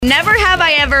Never have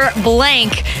I ever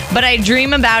blank, but I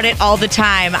dream about it all the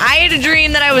time. I had a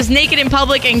dream that I was naked in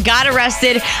public and got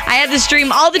arrested. I had this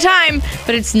dream all the time,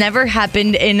 but it's never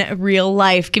happened in real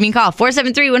life. Give me a call,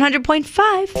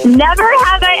 473-100.5. Never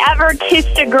have I ever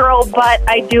kissed a girl, but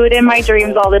I do it in my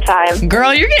dreams all the time.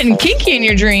 Girl, you're getting kinky in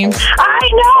your dreams. I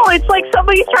know. It's like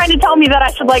somebody's trying to tell me that I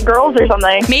should like girls or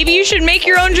something. Maybe you should make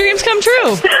your own dreams come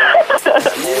true.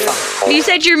 You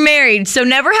said you're married, so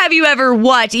never have you ever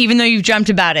what, even though you've dreamt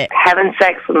about it? Having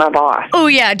sex with my boss. Oh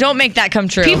yeah, don't make that come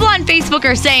true. People on Facebook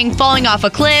are saying falling off a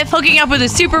cliff, hooking up with a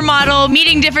supermodel,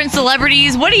 meeting different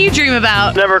celebrities. What do you dream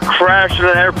about? Never crashed in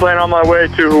an airplane on my way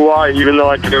to Hawaii, even though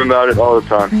I dream about it all the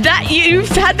time. That you've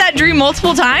had that dream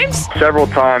multiple times? Several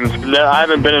times. I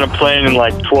haven't been in a plane in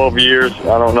like 12 years.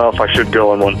 I don't know if I should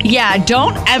go in one. Yeah,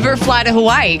 don't ever fly to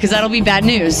Hawaii, because that'll be bad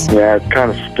news. Yeah, it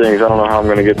kind of stings. I don't know how I'm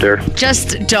going to get there.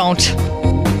 Just don't.